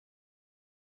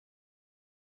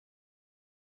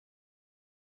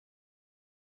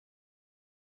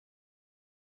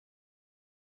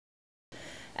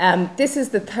This is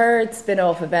the third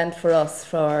spin-off event for us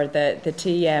for the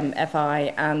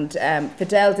TMFI, and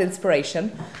Fidel's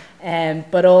inspiration,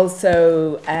 but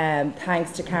also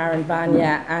thanks to Karen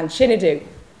Vanya and Shinadu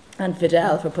and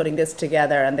Fidel for putting this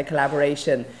together and the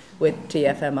collaboration with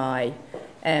TFMI.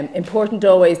 Important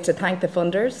always to thank the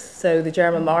funders, so the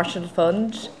German Marshall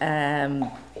Fund and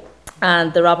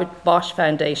the Robert Bosch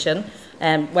Foundation.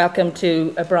 Welcome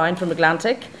to Brian from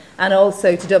Atlantic, and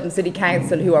also to Dublin City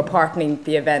Council, who are partnering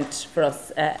the event for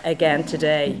us again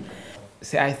today.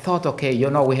 See, I thought, okay,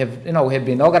 we have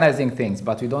been organizing things,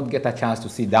 but we don't get a chance to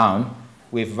sit down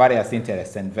with various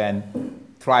interests and then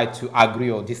try to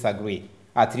agree or disagree,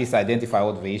 at least identify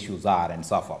what the issues are and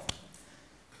so forth.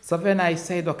 So then I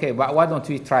said, okay, why don't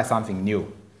we try something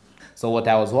new? So what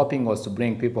I was hoping was to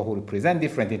bring people who represent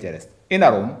different interests in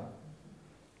a room,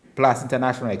 plus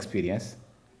international experience,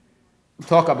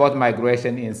 talk about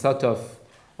migration in sort of,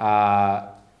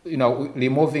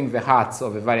 removing the hearts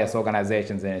of the various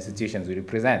organizations and institutions we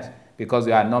represent, because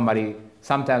we are normally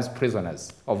sometimes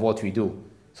prisoners of what we do.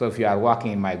 So if you are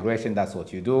working in migration, that's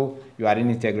what you do. You are in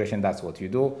integration, that's what you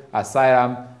do.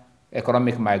 Asylum,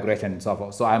 economic migration, and so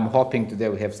forth. So I'm hoping today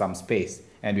we have some space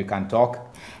and we can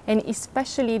talk. And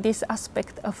especially this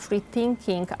aspect of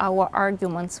rethinking our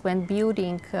arguments when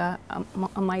building a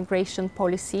migration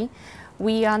policy.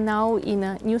 We are now in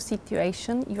a new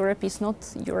situation. Europe is not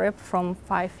Europe from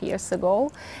 5 years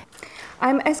ago.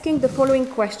 I'm asking the following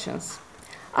questions.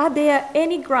 Are there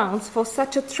any grounds for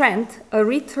such a trend, a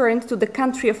return to the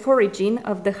country of origin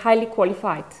of the highly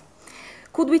qualified?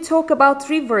 Could we talk about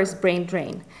reverse brain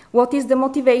drain? What is the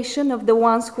motivation of the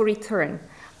ones who return?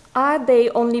 Are they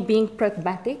only being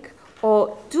pragmatic,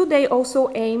 or do they also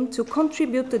aim to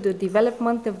contribute to the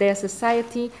development of their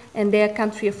society and their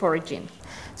country of origin?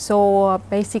 So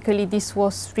basically this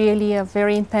was really a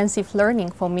very intensive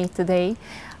learning for me today,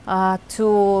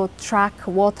 to track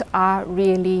what are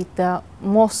really the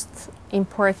most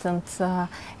important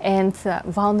and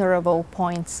vulnerable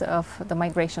points of the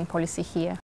migration policy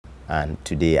here. And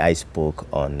today I spoke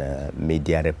on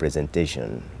media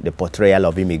representation, the portrayal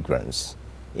of immigrants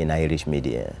in Irish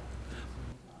media.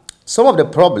 Some of the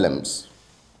problems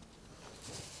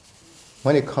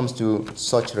when it comes to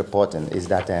such reporting is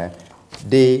that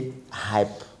they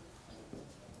hype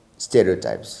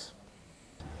stereotypes.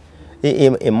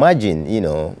 Imagine,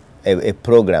 a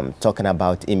program talking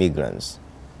about immigrants,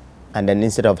 and then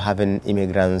instead of having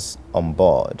immigrants on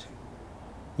board,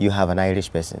 you have an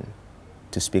Irish person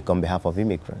to speak on behalf of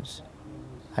immigrants.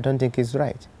 I don't think it's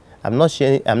right. I'm not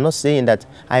saying that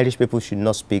Irish people should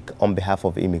not speak on behalf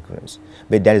of immigrants,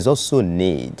 but there is also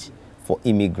need for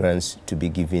immigrants to be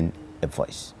given a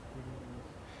voice.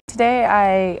 Today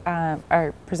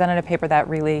I presented a paper that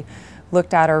really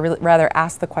looked at, or rather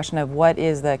asked the question of what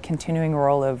is the continuing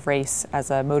role of race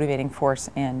as a motivating force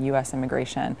in U.S.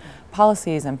 immigration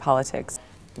policies and politics.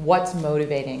 What's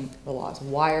motivating the laws?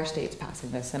 Why are states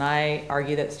passing this? And I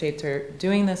argue that states are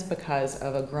doing this because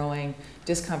of a growing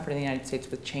discomfort in the United States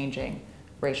with changing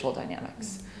racial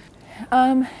dynamics.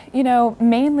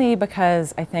 Mainly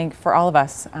because I think for all of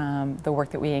us, the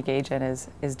work that we engage in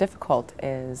is difficult,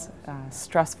 is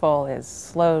stressful, is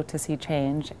slow to see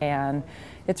change, and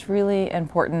it's really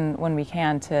important when we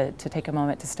can to take a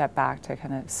moment to step back, to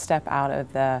kind of step out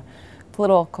of the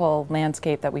political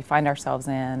landscape that we find ourselves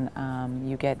in.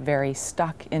 You get very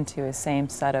stuck into a same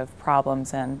set of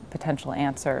problems and potential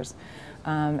answers.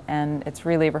 And it's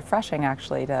really refreshing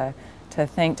actually to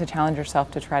challenge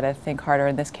yourself to try to think harder,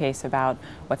 in this case, about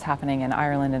what's happening in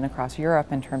Ireland and across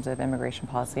Europe in terms of immigration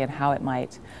policy and how it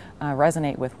might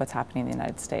resonate with what's happening in the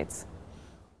United States.